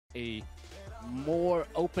a more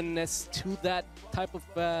openness to that type of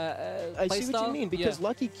I see what you mean, because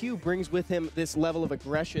Lucky Q brings with him this level of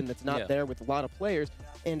aggression that's not there with a lot of players,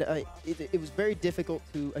 and it was very difficult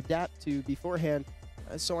to adapt to beforehand.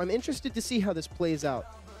 So I'm interested to see how this plays out.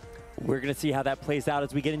 We're going to see how that plays out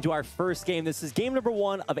as we get into our first game. This is game number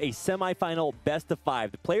 1 of a semifinal best of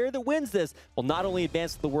 5. The player that wins this will not only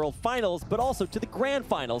advance to the World Finals, but also to the Grand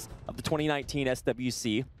Finals of the 2019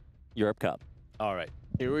 SWC Europe Cup. All right.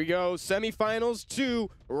 Here we go, semifinals 2,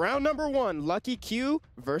 round number 1, Lucky Q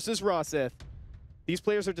versus Rossith. These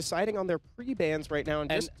players are deciding on their pre-bans right now, and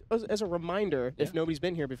just as a reminder, if nobody's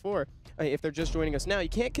been here before, if they're just joining us now, you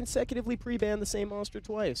can't consecutively pre-ban the same monster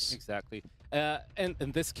twice. Exactly. And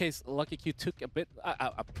in this case, Lucky Q took a bit,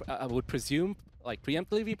 I would presume, like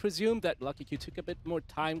preemptively presume that Lucky Q took a bit more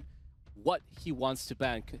time what he wants to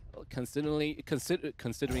ban,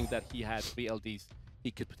 considering that he had 3 LDs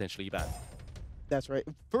he could potentially ban. That's right.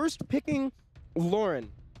 First picking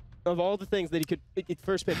Lauren, of all the things that he could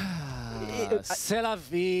first pick. C'est la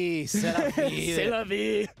vie, c'est la vie. C'est la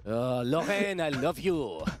vie. Lauren, I love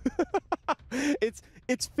you. It's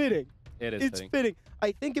fitting. It is It's fitting.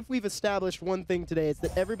 I think if we've established one thing today, it's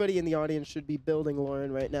that everybody in the audience should be building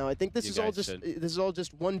Lauren right now. I think this is all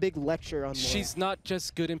just one big lecture on Lauren. She's not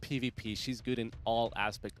just good in PvP, she's good in all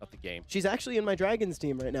aspects of the game. She's actually in my Dragons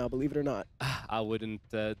team right now, believe it or not. I wouldn't,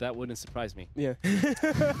 that wouldn't surprise me. Yeah.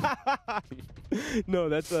 No,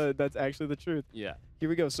 that's actually the truth. Yeah. Here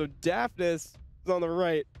we go. So Daphnis is on the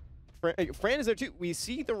right. Fran is there too. We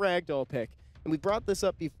see the Ragdoll pick. And we brought this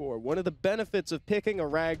up before. One of the benefits of picking a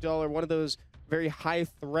Ragdoll or one of those very high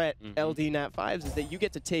threat LD Nat 5s is that you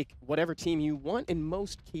get to take whatever team you want in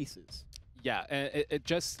most cases. Yeah, and it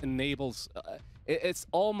just enables, it's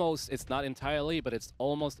not entirely, but it's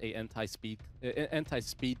almost a anti-speed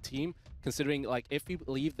team, considering like if you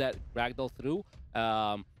leave that Ragdoll through,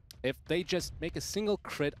 if they just make a single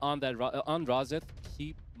crit on that on Rossith,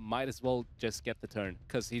 he might as well just get the turn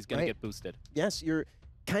because he's going to get boosted. Yes, you're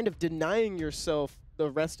kind of denying yourself the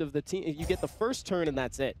rest of the team. You get the first turn and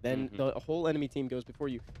that's it. Then the whole enemy team goes before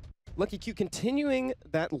you. Lucky Q continuing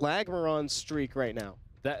that Lagmaron streak right now.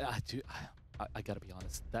 That I gotta be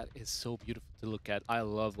honest, that is so beautiful to look at. I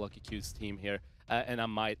love Lucky Q's team here, and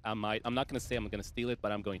I'm not gonna say I'm gonna steal it,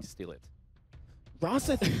 but I'm going to steal it.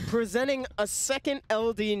 Rossith presenting a second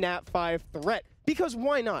LD Nat 5 threat, because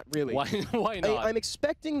why not, really? Why not? I'm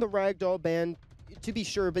expecting the Ragdoll ban to be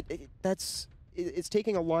sure, but it's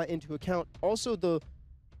taking a lot into account. Also,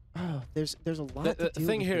 there's a lot to deal with. The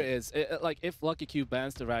thing here is, like, if Lucky Q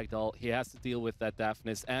bans the Ragdoll, he has to deal with that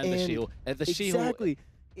Daphnis and the Shihu. And the exactly.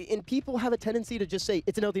 And people have a tendency to just say,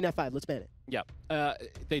 it's an LD Nat 5, let's ban it. Yeah,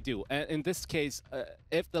 they do. And in this case,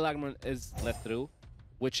 if the Lagmaron is let through,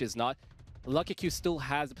 which is not, Lucky Q still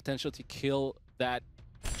has the potential to kill that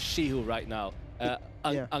Shihu right now.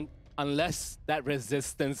 Unless that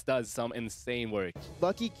resistance does some insane work.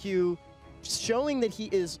 Lucky Q showing that he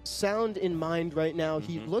is sound in mind right now.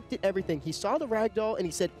 He looked at everything. He saw the Ragdoll and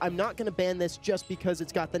he said, I'm not going to ban this just because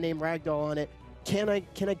it's got the name Ragdoll on it. Can I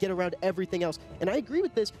get around everything else? And I agree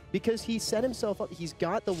with this because he set himself up. He's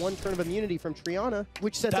got the 1 turn of immunity from Triana,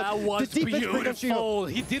 which sets up the defense beautiful.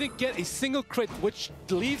 He didn't get a single crit, which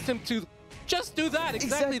leaves him to just do that,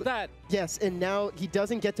 exactly that. Yes, and now he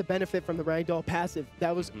doesn't get to benefit from the Ragdoll passive.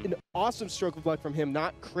 That was an awesome stroke of luck from him,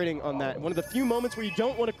 not critting on that. One of the few moments where you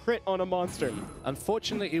don't want to crit on a monster.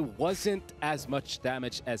 Unfortunately, it wasn't as much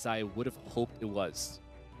damage as I would have hoped it was.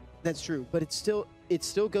 That's true, but it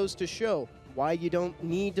still goes to show why you don't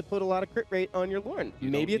need to put a lot of crit rate on your Lauren.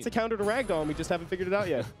 Maybe it's a counter to Ragdoll and we just haven't figured it out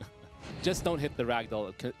yet. Just don't hit the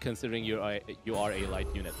Ragdoll, considering you are a light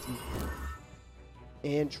unit.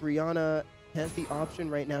 And Triana has the option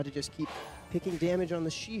right now to just keep picking damage on the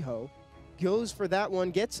Shiho. Goes for that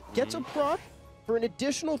one, gets a proc for an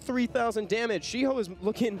additional 3,000 damage. Shiho is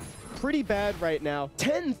looking pretty bad right now.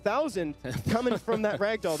 10,000 coming from that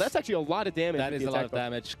Ragdoll. That's actually a lot of damage. That is a lot of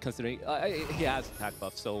damage, considering he has attack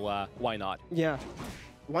buff, so why not? Yeah.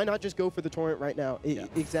 Why not just go for the Torrent right now?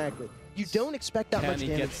 Exactly. You don't expect that much damage.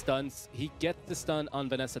 Can he get stuns? He gets the stun on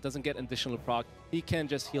Vanessa, doesn't get additional proc. He can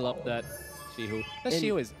just heal up that Shihu. That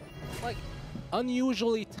Shihu is, like,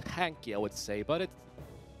 unusually tanky, I would say, but it's...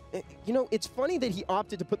 You know, it's funny that he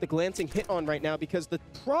opted to put the glancing hit on right now, because the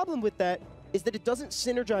problem with that is that it doesn't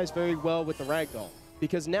synergize very well with the Ragdoll.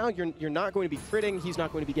 Because now you're not going to be critting, he's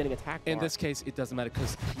not going to be getting attacked. In this case, it doesn't matter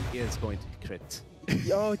because he is going to crit.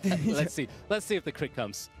 Oh, let's see if the crit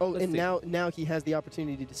comes. Oh, and now he has the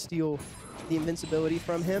opportunity to steal the invincibility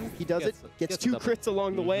from him. He does gets 2 crits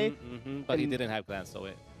along the way. But he didn't have glance, so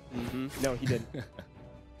it. No, he didn't.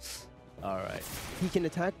 All right. He can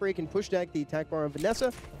attack break and push back the attack bar on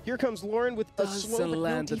Vanessa. Here comes Lauren with a slow but no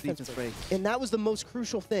land the defense defense break. break. And that was the most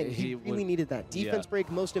crucial thing. He He really would- needed that. Defense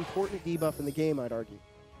break, most important debuff in the game, I'd argue.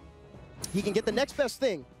 He can get the next best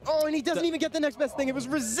thing. Oh, and he doesn't even get the next best thing. It was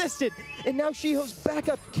resisted. And now Shiho's back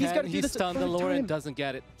up. He's got to do this a stun the third Lauren, time. doesn't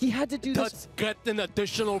get it. He had to do this. Let's get an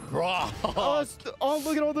additional bra. Oh,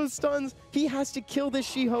 look at all those stuns. He has to kill this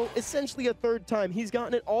Shiho essentially a third time. He's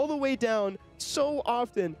gotten it all the way down so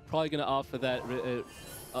often. Probably going to opt for that,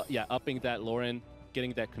 yeah, upping that Lauren,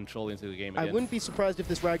 getting that control into the game again. I wouldn't be surprised if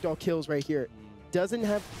this Ragdoll kills right here. Doesn't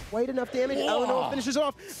have quite enough damage. Eleanor finishes it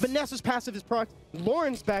off. Vanessa's passive is proc.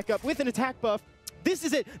 Lauren's back up with an attack buff. This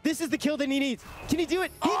is it. This is the kill that he needs. Can he do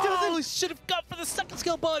it? He doesn't. He should have got for the second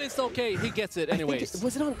skill, but it's okay. He gets it anyways.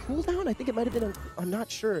 Was it on cooldown? I think it might have been on, I'm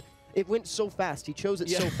not sure. It went so fast. He chose it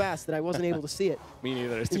so fast that I wasn't able to see it. Me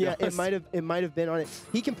neither. To be Yeah, honest. it might have been on it.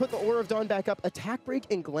 He can put the Aura of Dawn back up, attack break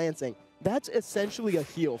and glancing. That's essentially a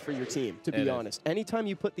heal for your team, to be honest. Anytime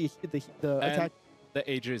you put the attack, the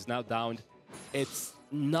Aegir is now downed. It's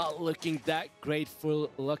not looking that great for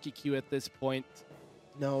Lucky Q at this point.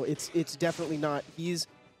 no, it's definitely not. He's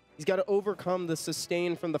got to overcome the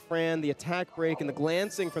sustain from the Fran, the attack break, and the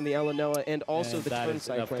glancing from the Elenoa, and also And the that turn is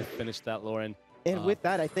enough to cycling. finish that Lauren. And with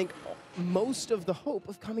that, I think most of the hope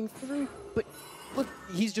of coming through. But look,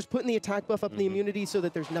 he's just putting the attack buff up in the immunity so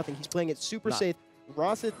that there's nothing. He's playing it super safe.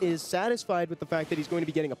 Rossith is satisfied with the fact that he's going to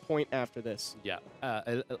be getting a point after this. Yeah,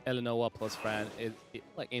 Elenoa plus Fran is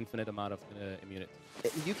like infinite amount of immunity.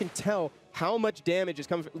 You can tell how much damage is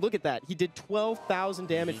coming. Look at that. He did 12,000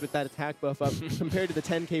 damage with that attack buff up compared to the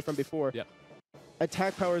 10K from before. Yeah.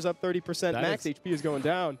 Attack power is up 30%. That Max is- HP is going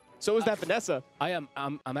down. So is that Vanessa. I'm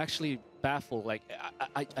actually baffled. Like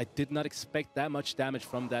I did not expect that much damage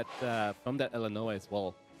from that Elenoa as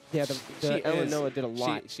well. Yeah, the Elenoa did a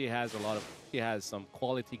lot. She has some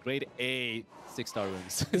quality grade A 6-star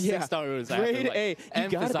runes. Yeah, 6-star runes. I grade have to, like, A. You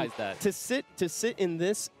gotta emphasize be- that. To sit in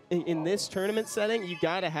this tournament setting, you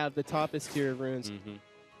gotta have the toppest tier of runes.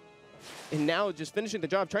 And now just finishing the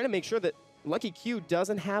job, trying to make sure that Lucky Q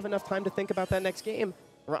doesn't have enough time to think about that next game.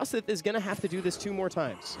 Rossith is gonna have to do this 2 more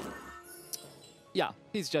times. Yeah,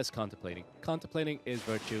 he's just contemplating. Contemplating is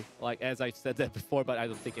virtue. Like, as I said that before, but I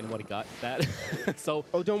don't think anybody got that. So,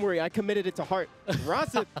 Oh, don't worry, I committed it to heart.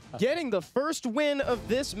 Rossith getting the first win of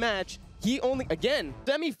this match. He only, again,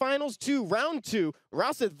 semifinals to round 2.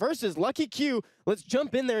 Rossith versus Lucky Q. Let's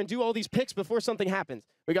jump in there and do all these picks before something happens.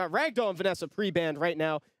 We got Ragdoll and Vanessa pre-banned right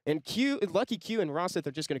now, and Lucky Q and Rossith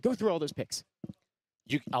are just going to go through all those picks.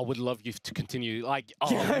 I would love you to continue. Like,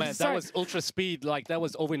 oh Yeah, man, sorry. that was ultra speed. Like, that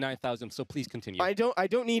was over 9,000. So please continue. I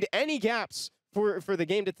don't need any gaps for the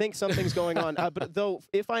game to think something's going on. But though,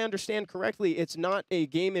 if I understand correctly, it's not a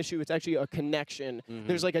game issue. It's actually a connection.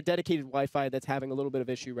 There's like a dedicated Wi-Fi that's having a little bit of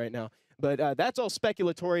issue right now. But that's all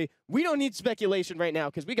speculatory. We don't need speculation right now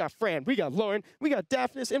because we got Fran, we got Lauren, we got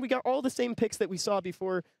Daphnis, and we got all the same picks that we saw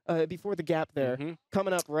before the gap there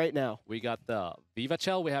coming up right now. We got the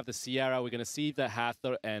Vivachel, we have the Sierra, we're going to see the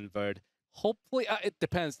Hathor and Verd. Hopefully, it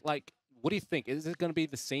depends. Like, what do you think? Is it going to be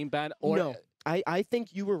the same band? Or No, I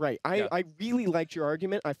think you were right. I really liked your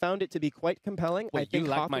argument. I found it to be quite compelling. Wait, I think you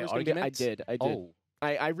liked my Hawthorne's gonna get- argument? I did. Oh,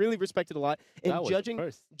 I really respect it a lot. And that was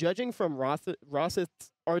first. judging from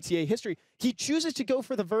Rossith's RTA history, he chooses to go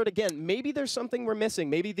for the Vert again. Maybe there's something we're missing.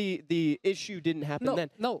 Maybe the issue didn't happen then.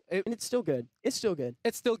 No, And it's still good. It's still good.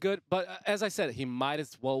 it's still good. But as I said, he might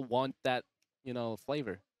as well want that,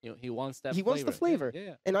 flavor. He wants that. He wants the flavor.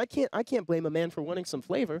 Yeah. And I can't blame a man for wanting some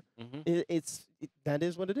flavor. That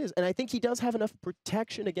is what it is. And I think he does have enough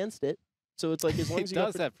protection against it. So it's like as long He as you got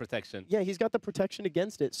does have protection. Yeah, he's got the protection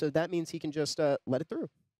against it, so that means he can just let it through.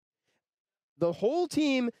 The whole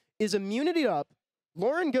team is immunity up.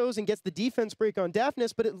 Lauren goes and gets the defense break on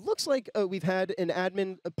Daphnis, but it looks like we've had an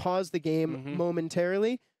admin pause the game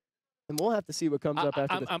momentarily, and we'll have to see what comes up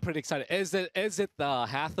after this. I'm pretty excited. Is it the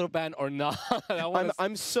Hathor ban or not?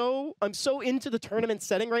 I'm so into the tournament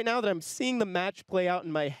setting right now that I'm seeing the match play out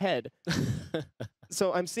in my head.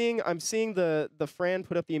 So I'm seeing the Fran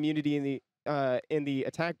put up the immunity in the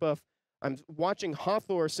attack buff. I'm watching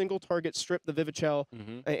Hathor single target strip the Vivachel,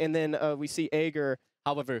 and then we see Aegir.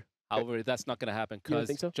 However, that's not going to happen You don't because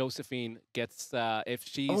think so? Josephine gets if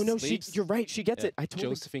she Oh no, sleeps, you're right. She gets it.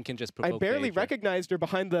 Josephine can just I provoke barely the Aegir. recognized her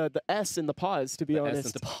behind the S in the pause. To be The honest, S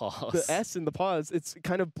and the pause. The S in the pause. It's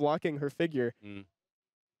kind of blocking her figure.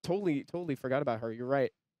 Totally forgot about her. You're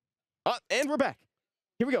right. And we're back.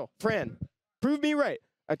 Here we go. Fran, prove me right.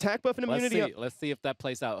 Attack buff and immunity up. Let's see if that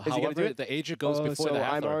plays out. Is he gonna do However, it? the Aegir goes before the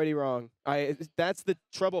Hathor. I'm already wrong. That's the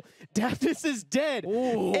trouble. Daphnis is dead.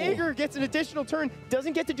 Ooh. Aegir gets an additional turn.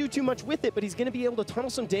 Doesn't get to do too much with it, but he's going to be able to tunnel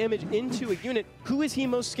some damage into a unit. Who is he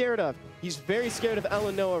most scared of? He's very scared of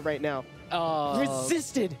Elenoa right now.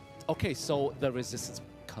 Resisted. Okay, so the resistance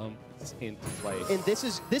comes into play. And this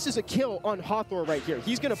is a kill on Hathor right here.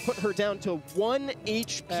 He's going to put her down to 1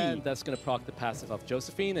 HP. And that's going to proc the passive of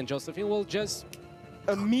Josephine, and Josephine will just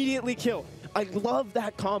immediately kill. I love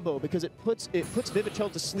that combo because it puts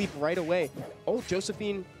Vivichel to sleep right away. Oh,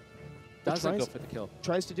 Josephine doesn't go for the kill.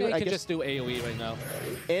 Tries to do it. You I can guess, just do AoE right now.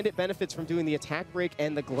 And it benefits from doing the attack break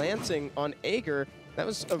and the glancing on Aegir. That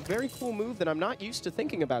was a very cool move that I'm not used to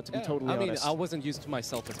thinking about, to be totally honest. I mean, I wasn't used to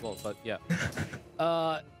myself as well, but yeah.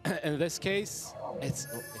 In this case, it's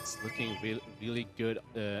looking really good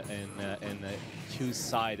in Q's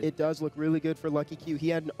side. It does look really good for Lucky Q. He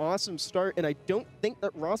had an awesome start, and I don't think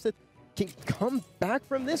that Rossith can come back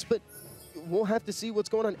from this, but we'll have to see what's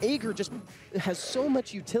going on. Aegir just has so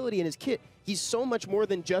much utility in his kit. He's so much more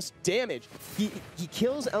than just damage. He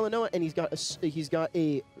kills Elenoa, and he's got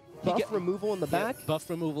a buff removal in the back. Buff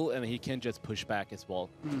removal, and he can just push back as well.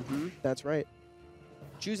 That's right.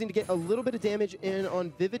 Choosing to get a little bit of damage in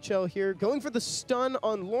on Vivichel here. Going for the stun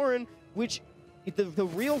on Lauren, which the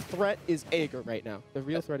real threat is Aegir right now. The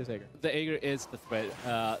real threat is Aegir. The Aegir is the threat.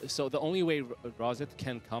 So the only way Rossith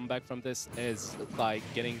can come back from this is by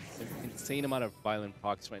getting an insane amount of violent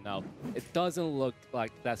procs right now. It doesn't look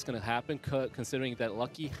like that's going to happen, considering that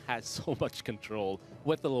Lucky has so much control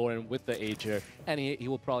with the Lauren, with the Aegir, and he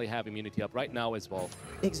will probably have immunity up right now as well.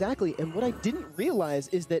 Exactly, and what I didn't realize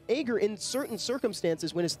is that Aegir, in certain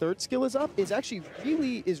circumstances, when his third skill is up, is actually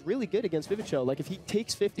really good against Vivichel. Like if he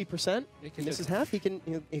takes 50%, misses half, he can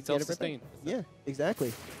get it right back. Yeah,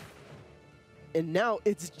 exactly. And now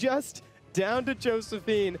it's just down to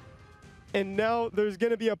Josephine. And now there's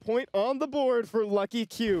going to be a point on the board for Lucky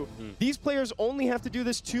Q. These players only have to do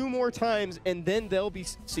this 2 more times, and then they'll be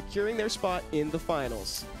securing their spot in the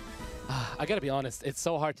finals. I got to be honest, it's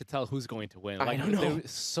so hard to tell who's going to win. Like, I don't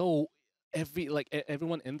know.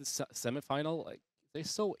 Everyone in the semifinal, like, they're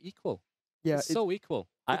so equal. Yeah, it's so equal.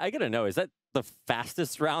 I got to know, is that the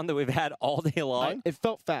fastest round that we've had all day long? It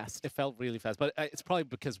felt fast. It felt really fast, but it's probably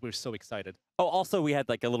because we're so excited. Oh, also we had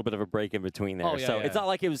like a little bit of a break in between there, so it's not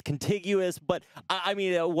like it was contiguous. But I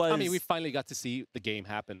mean, it was. I mean, we finally got to see the game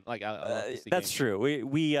happen. Like that's true.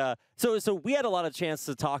 So we had a lot of chance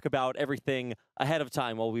to talk about everything ahead of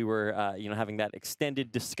time while we were having that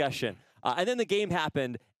extended discussion, and then the game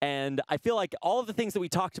happened, and I feel like all of the things that we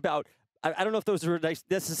talked about. I don't know if those were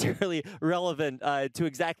necessarily relevant to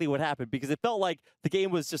exactly what happened, because it felt like the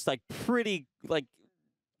game was just like pretty like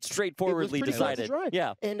straightforwardly decided.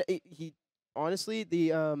 Yeah, and he honestly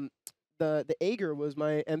the Aegir was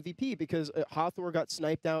my MVP because Hathor got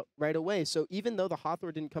sniped out right away. So even though the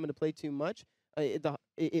Hathor didn't come into play too much,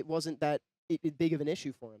 it wasn't that big of an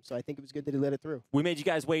issue for him. So I think it was good that he let it through. We made you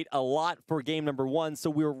guys wait a lot for game number 1, so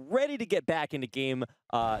we're ready to get back into game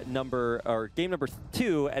number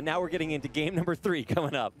 2, and now we're getting into game number 3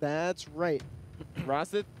 coming up. That's right.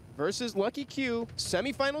 Rossith versus Lucky Q,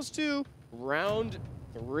 semifinals 2, round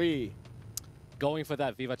 3. Going for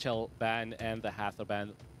that Vivichel ban and the Hathor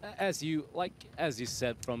ban, as you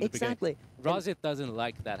said from the beginning. Rossith doesn't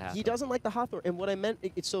like that Hathor. He doesn't like the Hathor, and what I meant,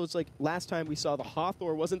 so it's like last time we saw the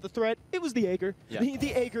Hathor wasn't the threat, it was the Aegir. Yeah. The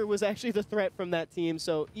Aegir was actually the threat from that team,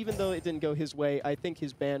 so even though it didn't go his way, I think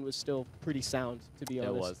his ban was still pretty sound, to be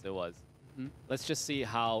honest. It was. Let's just see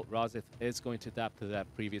how Rossith is going to adapt to that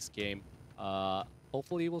previous game.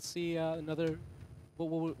 Hopefully we'll see another...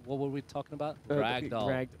 What were we talking about?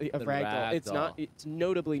 Ragdoll. Ragdoll. It's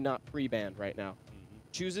notably not pre-banned right now.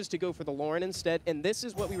 Chooses to go for the Lauren instead, and this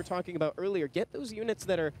is what we were talking about earlier. Get those units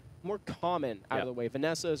that are more common out of the way.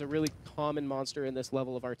 Vanessa is a really common monster in this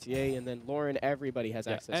level of RTA, and then Lauren, everybody has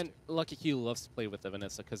access and to. Lucky Q loves to play with the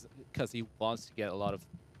Vanessa because he wants to get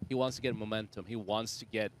he wants to get momentum. He wants to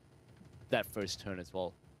get that first turn as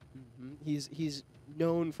well. He's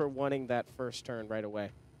known for wanting that first turn right away.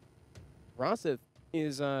 Rossith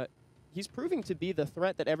is he's proving to be the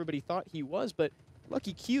threat that everybody thought he was, but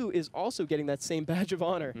Lucky Q is also getting that same badge of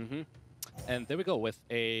honor. And there we go with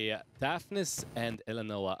a Daphnis and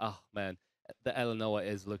Elenoa. Oh man, the Elenoa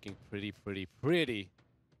is looking pretty good.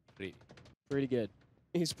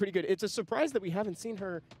 He's pretty good. It's a surprise that we haven't seen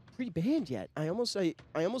her pre-banned yet. I almost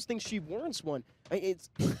think she warrants one.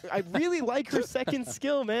 I really like her second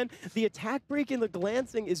skill, man. The attack break and the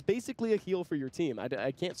glancing is basically a heal for your team.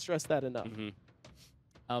 I can't stress that enough.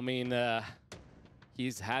 I mean,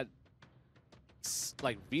 he's had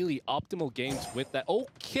like really optimal games with that.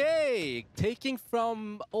 Okay, taking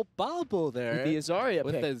from Obalbo there With the Azaria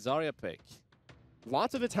with pick. the Zarya pick.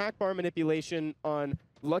 Lots of attack bar manipulation on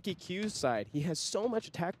Lucky Q's side. He has so much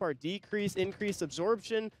attack bar decrease, increased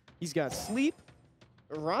absorption. He's got sleep.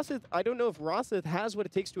 Rossith, I don't know if Rossith has what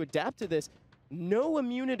it takes to adapt to this. No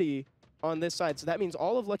immunity on this side, so that means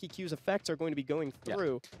all of Lucky Q's effects are going to be going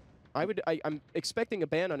through. Yeah. I'm expecting a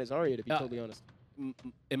ban on his Aria, to be totally honest.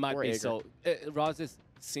 It might Or be Aegir. so. Rossith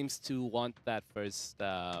seems to want that first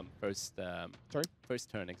turn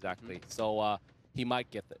exactly. So he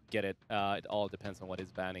might get it. It all depends on what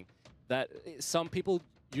is banning. That some people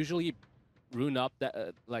usually rune up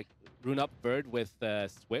that rune up Bird with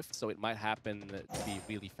Swift, so it might happen to be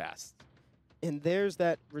really fast. And there's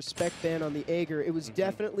that respect ban on the Aegir. It was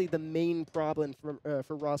definitely the main problem for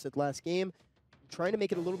Rossith last game. Trying to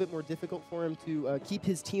make it a little bit more difficult for him to keep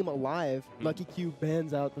his team alive. Lucky Q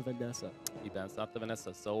bans out the Vanessa. He bans out the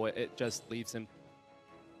Vanessa, so it just leaves him.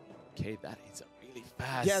 Okay, that is a really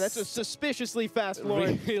fast. Yeah, that's a suspiciously fast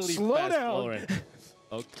Lauren. Really Slow fast down. Lauren.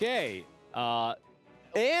 Okay.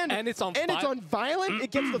 And it's on. It's on violent.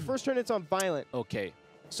 It gets the first turn. It's on violent. Okay.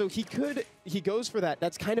 So he goes for that.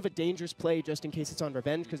 That's kind of a dangerous play just in case it's on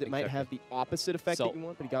revenge because it might have the opposite effect that you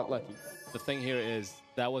want, but he got lucky. The thing here is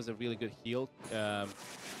that was a really good heal.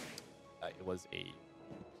 It was a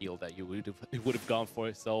heal that you would have gone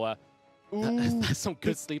for. So that's some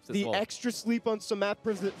good sleeps as well. The extra sleep on Samath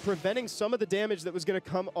preventing some of the damage that was going to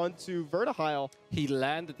come onto Vertihile. He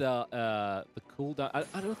landed the cooldown.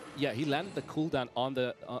 I don't. Yeah, he landed the cooldown on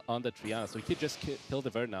the Triana, so he could just kill the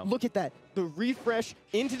Vert now. Look at that. The refresh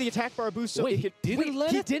into the attack bar boost. So Wait, he didn't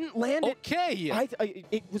land it? He didn't land it. Okay.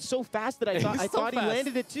 It was so fast that I thought he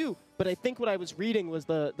landed it too. But I think what I was reading was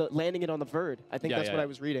the landing it on the Verd. I think that's what I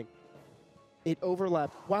was reading. It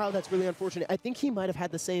overlapped. Wow, that's really unfortunate. I think he might have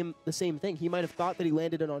had the same thing. He might have thought that he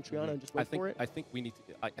landed it on Triana and just went for it. I think we need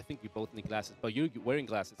to. I think we both need glasses. But you're wearing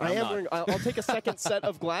glasses. I am wearing. I'll take a second set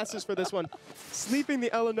of glasses for this one. Sleeping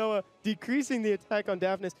the Elenoa, decreasing the attack on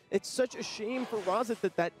Daphnis. It's such a shame for Rossith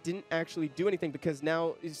that didn't actually do anything because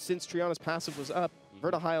now, since Triana's passive was up,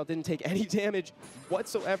 Vertihile didn't take any damage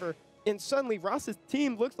whatsoever. And suddenly, Rossith's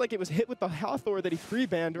team looks like it was hit with the Hathor that he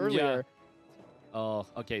pre-banned earlier. Yeah. Oh,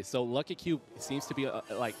 okay. So Lucky Cube seems to be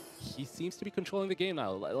he seems to be controlling the game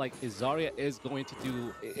now. Like Zarya is going to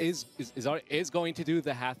do Zarya is going to do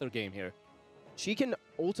the Hathor game here. She can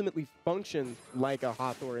ultimately function like a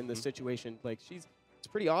Hathor in this situation. Like it's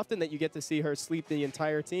pretty often that you get to see her sleep the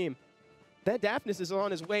entire team. That Daphnis is on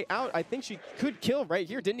his way out. I think she could kill right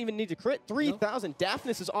here. Didn't even need to crit. 3,000. No.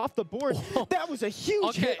 Daphnis is off the board. Oh. That was a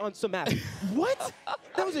huge hit on Samath. What?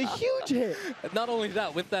 That was a huge hit. Not only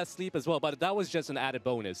that, with that sleep as well, but that was just an added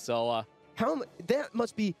bonus. So that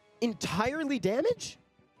must be entirely damage?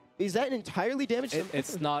 Is that entirely damage?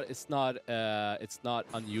 It's not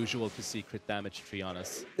unusual to see crit damage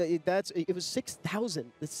Triana's. It was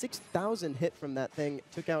 6,000. The 6,000 hit from that thing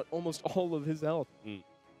took out almost all of his health.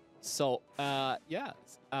 So, yeah,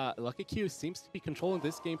 Lucky Q seems to be controlling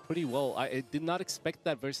this game pretty well. I did not expect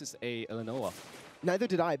that versus a Elenoa. Neither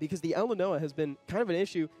did I, because the Elenoa has been kind of an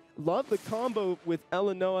issue. Love the combo with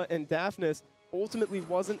Elenoa and Daphnis. Ultimately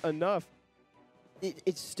wasn't enough.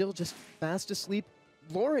 It's still just fast asleep.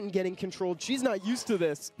 Lauren getting controlled. She's not used to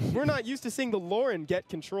this. We're not used to seeing the Lauren get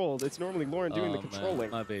controlled. It's normally Lauren doing the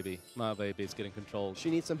controlling. Man, my baby is getting controlled.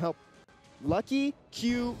 She needs some help. Lucky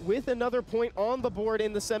Q with another point on the board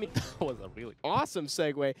in the semi. That was a really awesome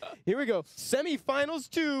segue. Here we go. Semifinals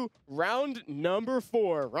 2, round number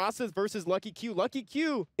 4. Rossith versus Lucky Q. Lucky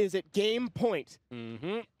Q is at game point.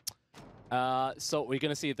 So we're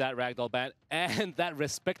gonna see that ragdoll ban and that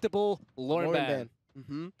respectable Lauren ban.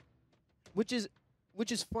 Which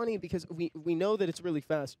is funny because we know that it's really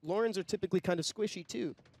fast. Laurens are typically kind of squishy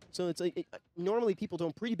too. So it's like normally people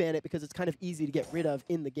don't pre-ban it because it's kind of easy to get rid of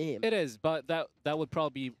in the game. It is, but that would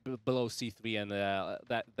probably be below C3 and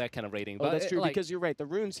that kind of rating. Oh, but that's true because you're right. The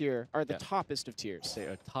runes here are the toppest of tiers. They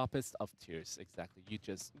are toppest of tiers, exactly.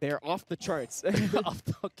 They're off the charts.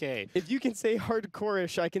 Okay. If you can say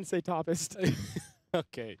hardcore-ish, I can say toppest.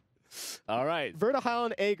 Okay. All right. Vertihile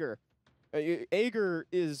and Aegir. Aegir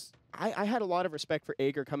is... I had a lot of respect for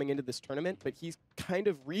Aegir coming into this tournament, but he's kind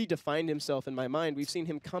of redefined himself in my mind. We've seen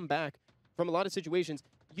him come back from a lot of situations.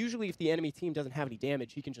 Usually, if the enemy team doesn't have any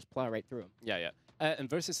damage, he can just plow right through them. Yeah. And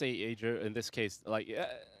versus Aegir, in this case, like,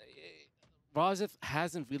 Rossith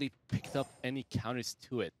hasn't really picked up any counters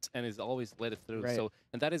to it and has always let it through. Right. So,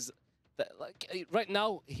 and that is, right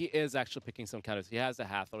now, he is actually picking some counters. He has a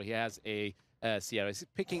Hathor, he has a Sierra. He's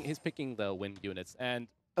picking the win units. And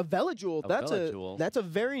a Velajewel, that's a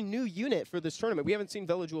very new unit for this tournament. We haven't seen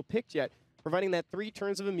Velajewel picked yet. providing that 3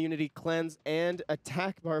 turns of immunity, cleanse, and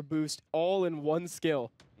attack bar boost all in one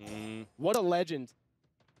skill. What a legend.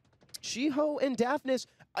 Shiho and Daphnis,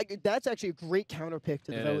 that's actually a great counter pick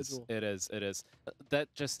to the Velajuel. It is.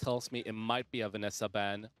 That just tells me it might be a Vanessa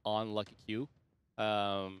ban on Lucky Q.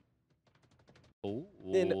 And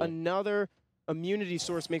another immunity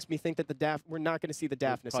source makes me think that we're not going to see the Daphnis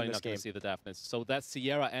in this game. Probably not going to see the Daphnis. So that's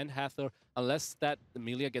Sierra and Hathor. Unless that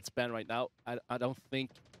Amelia gets banned right now, I don't think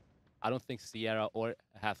Sierra or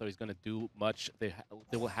Hathor is going to do much. They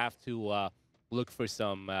will have to look for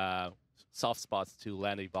some soft spots to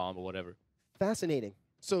land a bomb or whatever. Fascinating.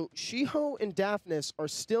 So Shiho and Daphnis are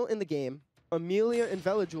still in the game. Amelia and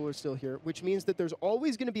Velajuel are still here, which means that there's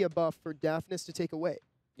always going to be a buff for Daphnis to take away.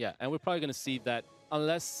 Yeah, and we're probably going to see that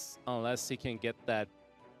unless he can get that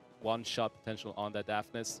one-shot potential on that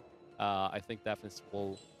Daphnis, I think Daphnis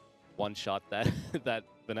will one-shot that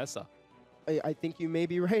Vanessa. I think you may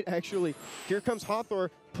be right, actually. Here comes Hathor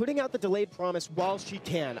putting out the delayed promise while she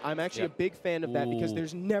can. I'm actually a big fan of that because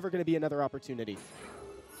there's never going to be another opportunity.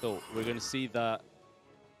 So we're going to see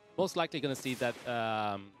most likely going to see that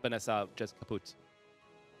Vanessa just kaput.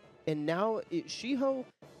 And now Shiho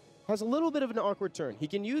has a little bit of an awkward turn. He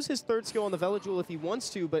can use his 3rd skill on the Velajuel if he wants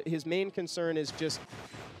to, but his main concern is just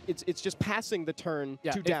it's just passing the turn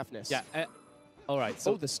to Daphnis. Yeah. All right.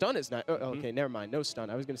 So the stun is not. Okay, never mind. No stun.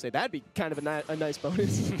 I was going to say that'd be kind of a nice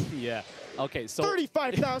bonus. Yeah. Okay. So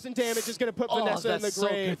 35,000 damage is going to put Vanessa in the grave. That's so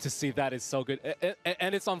good to see. That is so good,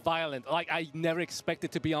 and it's on violent. Like I never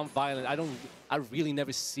expected to be on violent. I really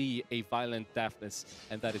never see a violent Daphnis,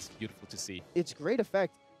 and that is beautiful to see. It's great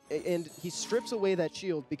effect, and he strips away that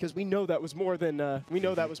shield because we know that was more than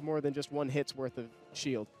just 1 hit's worth of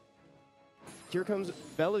shield. Here comes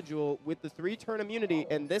Velajuel with the 3-turn immunity,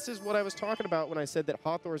 and this is what I was talking about when I said that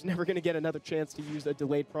Hathor is never going to get another chance to use a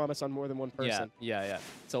delayed promise on more than one person. Yeah.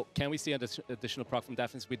 So can we see an additional proc from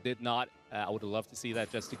Daphnis? We did not. I would love to see that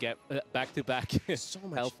just to get back-to-back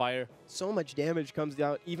Hellfire. So much damage comes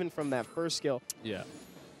out even from that first skill. Yeah.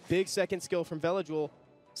 Big second skill from Velajuel.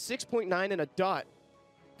 6.9 and a dot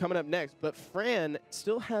coming up next, but Fran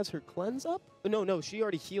still has her cleanse up? No, she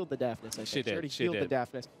already healed the Daphnis. I think. She already healed the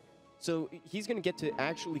Daphnis. So he's going to get to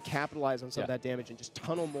actually capitalize on some of that damage and just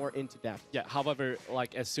tunnel more into Daphnis. Yeah, however,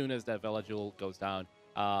 like as soon as that Velajuel goes down,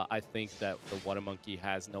 I think that the Water Monkey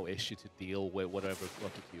has no issue to deal with whatever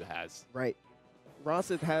Lucky Q has. Right.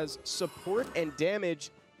 Rossith has support and damage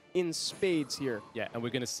in spades here. Yeah, and we're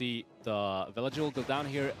going to see the Velajuel go down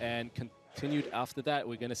here and continued after that.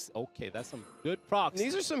 We're going to... Okay, that's some good procs.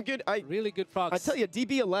 These are some good... really good procs. I tell you,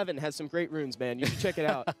 DB11 has some great runes, man. You should check it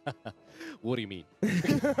out. What do you mean?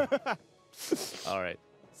 All right.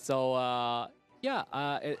 So,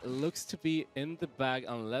 it looks to be in the bag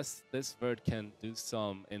unless this Verd can do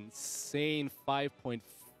some insane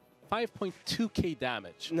 5.2k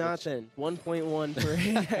damage. Nothing. 1.1 per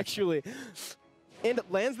hit, actually. And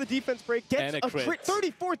it lands the defense break, gets a crit.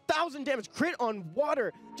 34,000 damage. Crit on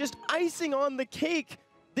water, just icing on the cake.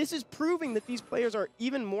 This is proving that these players are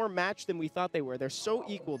even more matched than we thought they were. They're so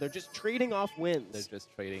equal. They're just trading off wins. They're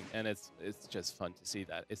just trading, and it's just fun to see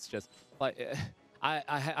that. It's just like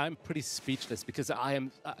I'm pretty speechless because I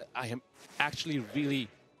am actually really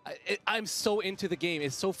I'm so into the game.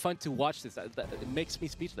 It's so fun to watch this. It makes me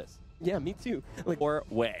speechless. Yeah, me too. Like, or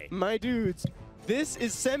way. My dudes, this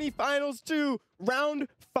is semifinals 2, round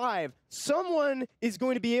 5. Someone is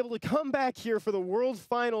going to be able to come back here for the World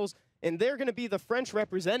Finals, and they're going to be the French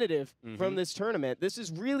representative from this tournament. This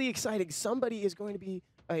is really exciting. Somebody is going to be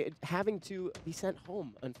having to be sent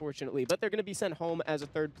home, unfortunately. But they're going to be sent home as a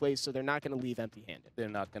 3rd place, so they're not going to leave empty-handed. They're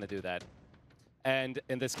not going to do that. And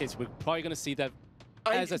in this case, we're probably going to see that,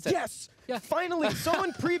 as I said. Yes! Yeah. Finally,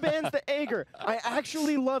 someone pre-bans the Aegir. I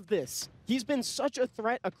actually love this. He's been such a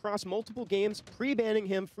threat across multiple games. Pre-banning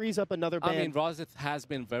him frees up another ban. I mean, Rossith has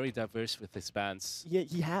been very diverse with his bans. Yeah,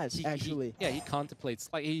 he has, actually. He contemplates.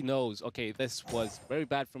 Like, he knows, okay, this was very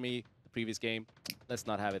bad for me the previous game. Let's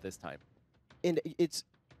not have it this time. And it's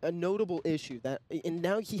a notable issue that, and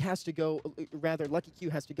now he has to go, rather Lucky Q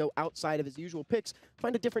has to go outside of his usual picks,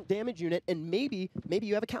 find a different damage unit, and maybe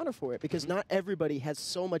you have a counter for it, because not everybody has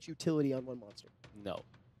so much utility on one monster. No.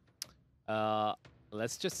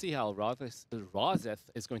 Let's just see how Rossith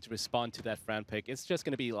is going to respond to that Fran pick. It's just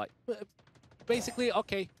going to be like, basically,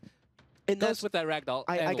 okay. And that's with that Ragdoll.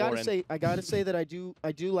 I gotta say that I do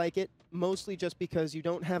like it, mostly just because you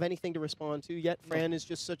don't have anything to respond to yet. Fran is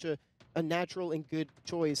just such a natural and good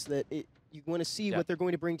choice that you want to see what they're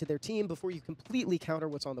going to bring to their team before you completely counter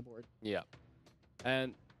what's on the board. Yeah.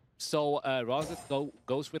 And so Rossith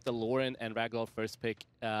goes with the Lauren and Ragdoll first pick.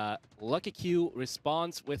 Lucky Q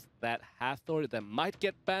responds with that Hathor that might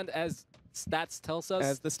get banned as stats tells us.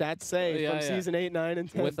 As the stats say from Season 8, 9,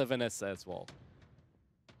 and 10. With a Vanessa as well.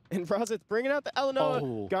 And Roseth bringing out the Eleanor.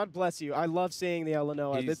 Oh. God bless you. I love seeing the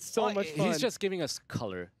Eleanor. It's so much fun. He's just giving us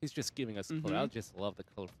color. He's just giving us color. I just love the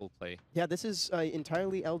colorful play. Yeah, this is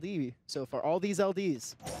entirely LD so far. All these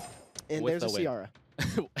LDs. And With there's a win. Ciara.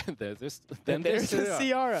 then there's a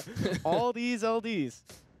Ciara. All these LDs.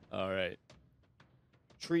 All right.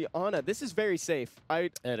 Triana. This is very safe.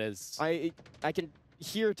 It is. I can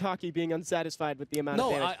hear Taki being unsatisfied with the amount of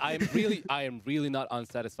damage. I am really not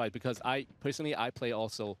unsatisfied because I personally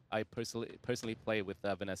play with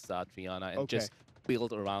Vanessa Triana and just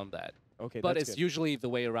build around that. Okay, but that's it's good. usually the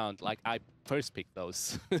way around. Like I first pick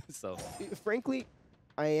those. So frankly,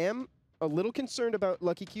 I am a little concerned about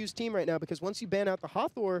Lucky Q's team right now because once you ban out the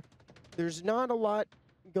Hathor, there's not a lot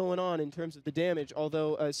going on in terms of the damage,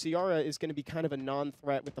 although Ciara is going to be kind of a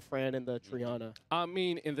non-threat with the Fran and the Triana. I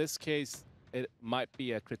mean, in this case, it might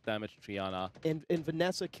be a crit damage Triana. And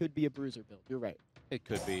Vanessa could be a bruiser build. You're right. It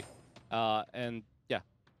could be. And yeah.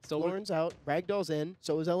 So Lauren's out. Ragdoll's in.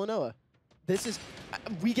 So is Eleanor. This is...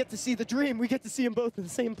 we get to see the dream. We get to see them both in the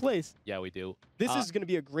same place. Yeah, we do. This is going to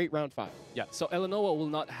be a great round 5. Yeah, so Eleanor will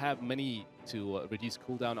not have many to reduce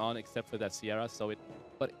cooldown on except for that Ciara. So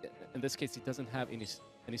but in this case, he doesn't have any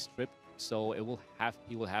strip. So he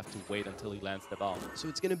will have to wait until he lands the bomb. So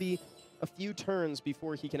it's going to be a few turns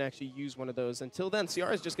before he can actually use one of those. Until then,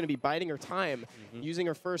 Ciara is just going to be biding her time, using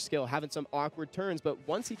her first skill, having some awkward turns. But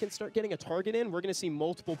once he can start getting a target in, we're going to see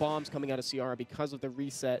multiple bombs coming out of Ciara because of the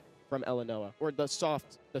reset from Eleanor, or the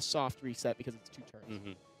soft reset because it's 2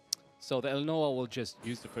 turns. So the Eleanor will just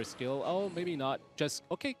use the first skill. Oh, maybe not. Just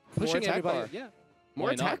pushing everybody. Bar. Yeah,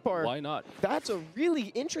 more attack bar. Why not? That's a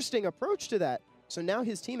really interesting approach to that. So now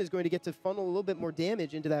his team is going to get to funnel a little bit more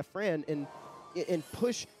damage into that Fran and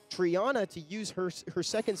push Triana to use her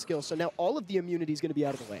second skill. So now all of the immunity is going to be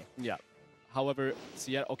out of the way. Yeah. However,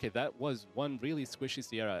 Ciara, okay, that was one really squishy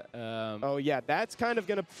Ciara. Oh yeah, that's kind of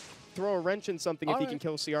going to throw a wrench in something if he can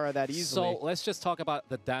kill Ciara that easily. So let's just talk about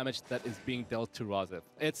the damage that is being dealt to Roseth.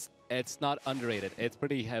 It's not underrated. It's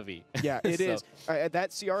pretty heavy. Yeah, it is.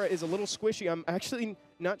 That Ciara is a little squishy. I'm actually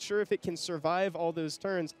not sure if it can survive all those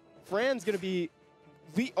turns. Fran's going to be...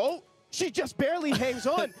 oh, she just barely hangs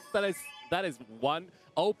on. That is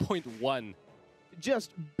 0.1.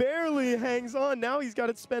 Just barely hangs on. Now he's got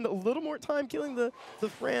to spend a little more time killing the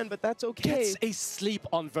Fran, but that's okay. Gets a sleep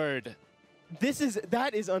on Verd.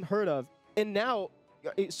 That is unheard of. And now,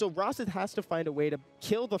 so Roseth has to find a way to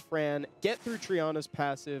kill the Fran, get through Triana's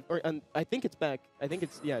passive, or I think it's back. I think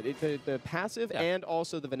it's the passive and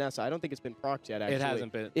also the Vanessa. I don't think it's been procced yet. Actually, it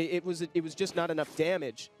hasn't been. It was just not enough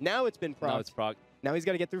damage. Now it's been procced. Now it's procced. Now he's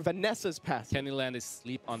got to get through Vanessa's passive. Can he land his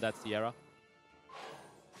sleep on that Ciara?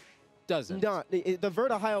 Doesn't. Not. The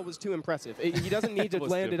Vertihile was too impressive. He doesn't need to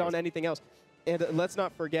land it on anything else. And let's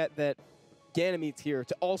not forget that Ganymede's here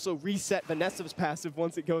to also reset Vanessa's passive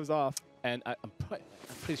once it goes off. And I'm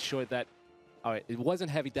pretty sure that, all right, it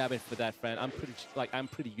wasn't heavy damage for that Fran. I'm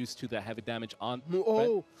pretty used to the heavy damage on.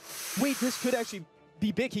 Oh, wait, this could actually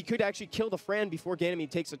be big. He could actually kill the Fran before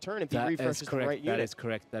Ganymede takes a turn if he refreshes the right unit. That is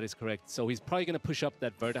correct. That is correct. So he's probably going to push up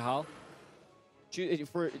that Vertihile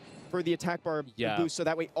for the attack bar boost, so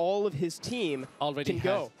that way all of his team can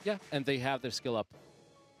go. Yeah, and they have their skill up.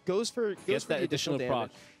 Goes for the additional proc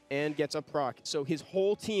and gets a proc. So his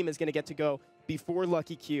whole team is going to get to go before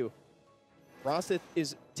Lucky Q. Roseth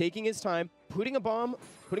is taking his time, putting a bomb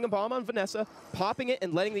on Vanessa, popping it,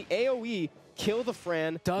 and letting the AoE kill the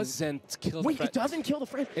Fran. Doesn't kill the Fran. Fran. It doesn't kill the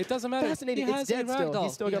Fran. It doesn't matter. Fascinating. It's dead still.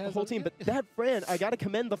 He's still got the whole team. But that Fran, I got to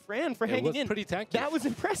commend the Fran for hanging in. It was pretty tanky. That was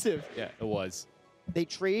impressive. Yeah, it was. They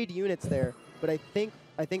trade units there, but I think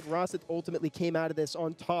Roseth ultimately came out of this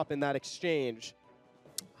on top in that exchange.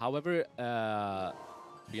 However,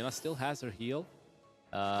 Triana still has her heal,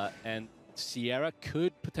 and Ciara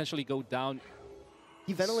could potentially go down.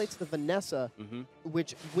 He ventilates the Vanessa,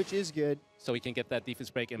 which is good. So he can get that defense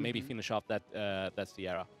break and maybe finish off that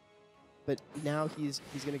Ciara. But now he's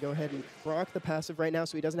going to go ahead and proc the passive right now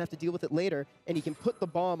so he doesn't have to deal with it later. And he can put the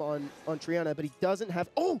bomb on Triana, but he doesn't have...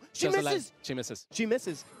 Oh, she misses! She misses. She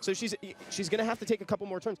misses. So she's going to have to take a couple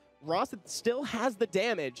more turns. Roseth still has the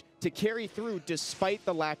damage to carry through despite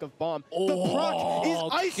the lack of bomb. Oh, the proc is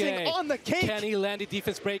icing on the cake! Can he land a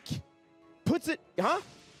defense break? Puts it... Huh?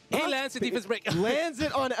 He lands a defense break. Lands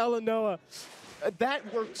it on Eleanor.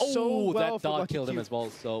 That worked so well that for dog Lucky killed him Q. as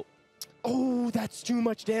well, so... Oh, that's too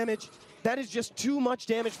much damage. That is just too much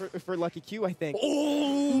damage for Lucky Q, I think.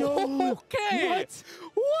 Oh, no. Okay.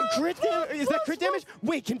 What? Crit damage? Is that crit damage?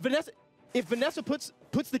 Wait, can Vanessa... If Vanessa puts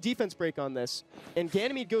the defense break on this, and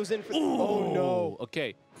Ganymede goes in for... Oh, no.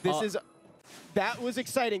 Okay. This is... That was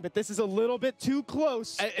exciting, but this is a little bit too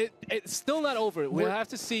close. It's still not over. We'll have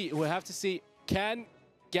to see. We'll have to see. Can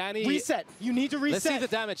Gani reset? You need to reset. Let's see the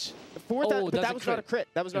damage. But that was not a crit.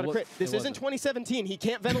 That was not a crit. This isn't 2017. He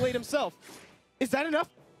can't ventilate himself. Is that enough?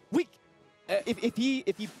 If he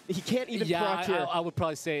can't even proc here. I would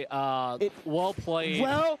probably say well played.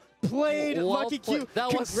 Well played, Lucky Q.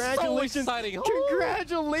 That was so exciting.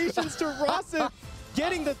 Congratulations to Rossif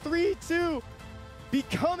getting the 3-2,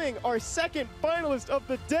 becoming our second finalist of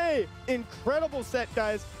the day. Incredible set,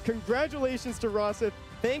 guys. Congratulations to Rossif.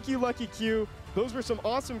 Thank you, Lucky Q. Those were some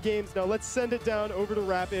awesome games. Now let's send it down over to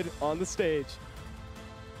Rapid on the stage.